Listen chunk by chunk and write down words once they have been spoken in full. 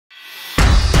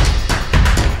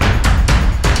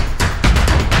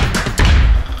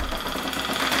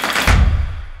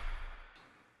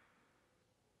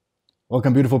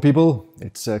Welcome, beautiful people.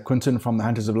 It's Quintin from the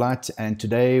Hunters of Light, and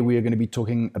today we are going to be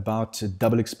talking about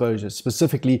double exposures,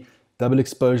 specifically double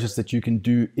exposures that you can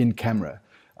do in camera.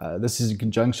 This is in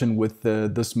conjunction with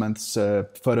this month's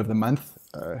photo of the month.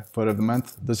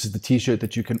 This is the t-shirt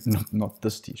that you can, not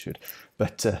this t-shirt,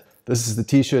 but this is the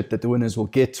t-shirt that the winners will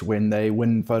get when they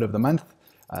win photo of the month.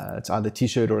 It's either a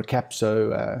t-shirt or a cap,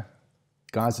 so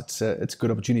guys, it's a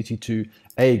good opportunity to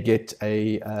get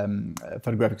a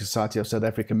Photographic Society of South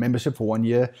Africa membership for 1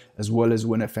 year, as well as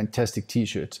win a fantastic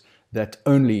t-shirt that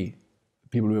only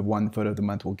people who have won Photo of the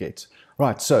Month will get.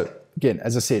 Right, so again,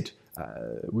 as I said,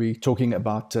 we're talking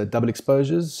about double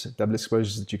exposures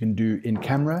that you can do in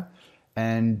camera,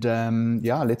 and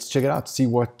yeah, let's check it out, see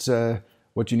what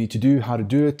you need to do, how to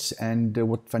do it, and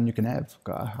what fun you can have.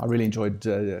 I really enjoyed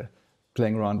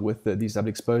playing around with these double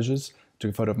exposures.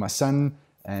 Took a photo of my son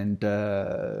and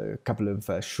a couple of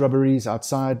shrubberies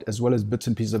outside, as well as bits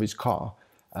and pieces of his car,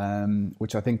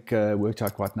 which I think worked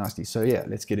out quite nicely. So yeah,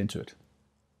 let's get into it.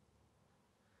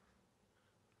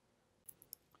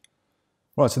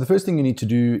 Right, so the first thing you need to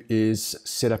do is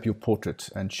set up your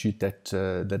portrait and shoot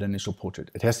that initial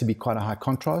portrait. It has to be quite a high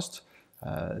contrast.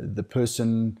 The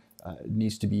person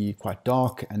needs to be quite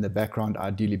dark and the background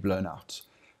ideally blown out.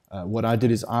 What I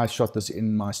did is I shot this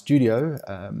in my studio.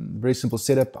 Very simple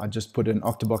setup. I just put an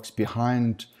octabox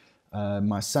behind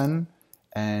my son,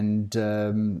 and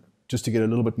just to get a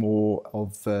little bit more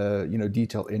of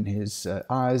detail in his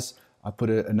eyes, I put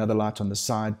another light on the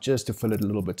side just to fill it a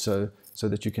little bit, so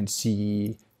that you can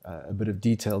see a bit of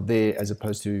detail there as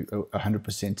opposed to a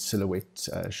 100% silhouette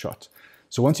shot.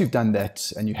 So once you've done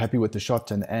that and you're happy with the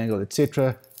shot and the angle,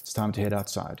 etc., it's time to head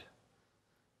outside.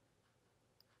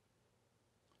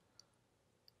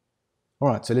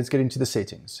 Alright, so let's get into the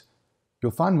settings.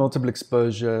 You'll find multiple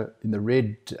exposure in the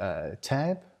red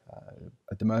tab.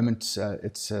 At the moment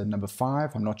it's number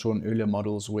 5. I'm not sure on earlier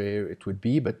models where it would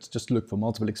be, but just look for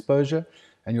multiple exposure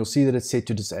and you'll see that it's set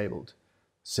to disabled.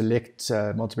 Select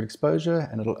multiple exposure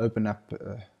and it'll open up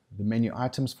the menu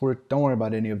items for it. Don't worry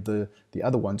about any of the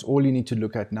other ones. All you need to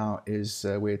look at now is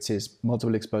where it says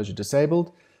multiple exposure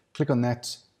disabled. Click on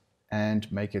that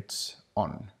and make it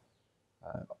on.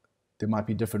 There might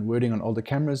be different wording on older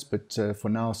cameras, but for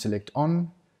now, select on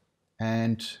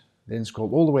and then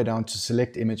scroll all the way down to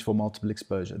select image for multiple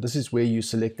exposure. This is where you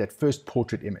select that first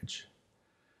portrait image.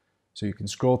 So you can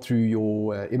scroll through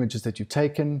your images that you've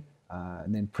taken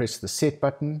and then press the set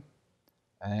button,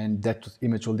 and that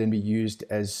image will then be used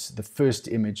as the first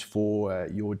image for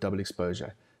your double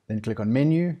exposure. Then click on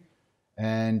menu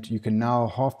and you can now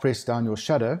half press down your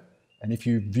shutter. And if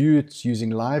you view it using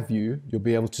live view, you'll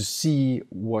be able to see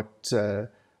what the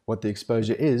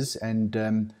exposure is,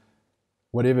 and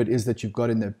whatever it is that you've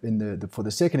got for the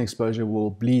second exposure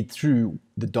will bleed through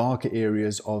the darker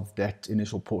areas of that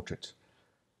initial portrait.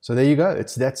 So there you go.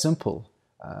 It's that simple.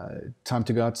 Time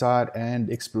to go outside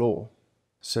and explore.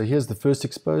 So here's the first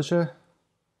exposure,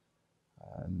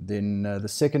 and then the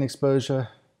second exposure,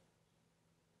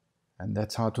 and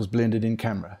that's how it was blended in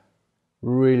camera.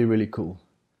 Really, really cool.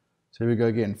 So here we go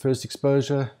again, first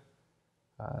exposure,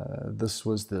 this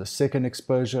was the second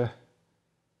exposure,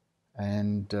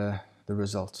 and the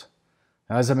result.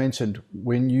 Now, as I mentioned,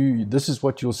 this is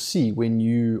what you'll see when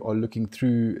you are looking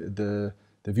through the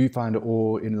viewfinder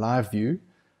or in live view.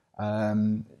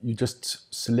 You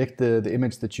just select the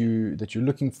image that you're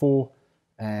looking for,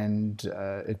 and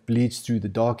it bleeds through the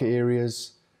darker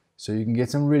areas, so you can get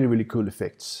some really, really cool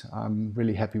effects. I'm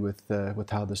really happy with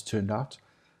how this turned out.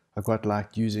 I quite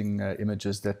liked using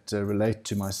images that relate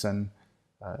to my son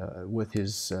with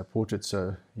his portrait.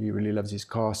 So he really loves his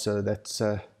car, so that's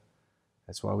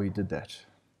why we did that.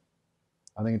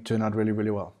 I think it turned out really,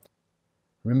 really well.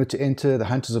 Remember to enter the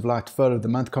Hunters of Light Photo of the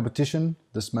Month competition.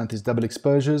 This month is double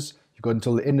exposures. You've got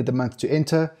until the end of the month to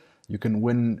enter. You can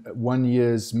win 1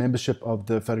 year's membership of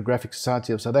the Photographic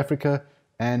Society of South Africa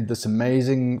and this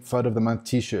amazing Photo of the Month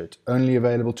t-shirt, only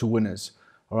available to winners.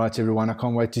 All right, everyone, I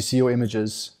can't wait to see your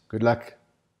images. Good luck.